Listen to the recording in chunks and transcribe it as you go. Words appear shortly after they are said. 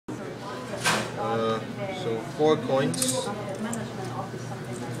4 coins.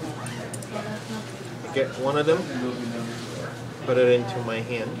 Get one of them, put it into my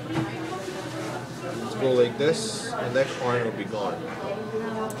hand. Let's go like this, and that coin will be gone.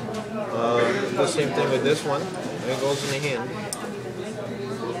 The same thing with this one. It goes in the hand.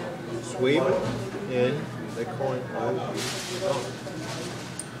 Sweep, and the coin will be gone.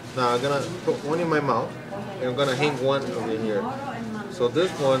 Now I'm gonna put one in my mouth, and I'm gonna hang one over here. So this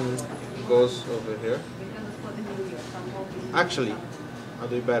one goes over here. Actually, I'll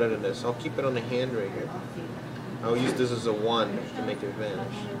do better than this. I'll keep it on the hand right here. I'll use this as a wand to make it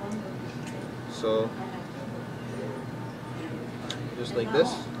vanish. So, just like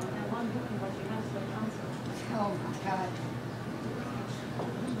this.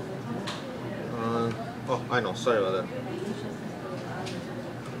 Oh, I know. Sorry about that.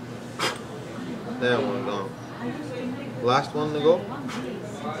 That one gone. Last one to go.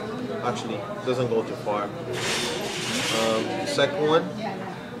 Actually, doesn't go too far. Second one,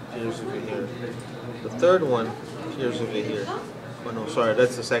 here's over here. The third one, here's over here. Oh no, sorry,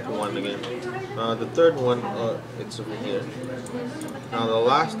 that's the second one again. The third one, it's over here. Now the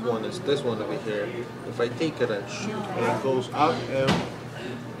last one is this one over here. If I take it and shoot, it goes up and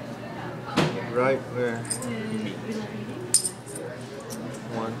right where you meet.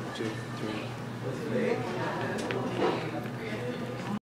 1, 2, 3.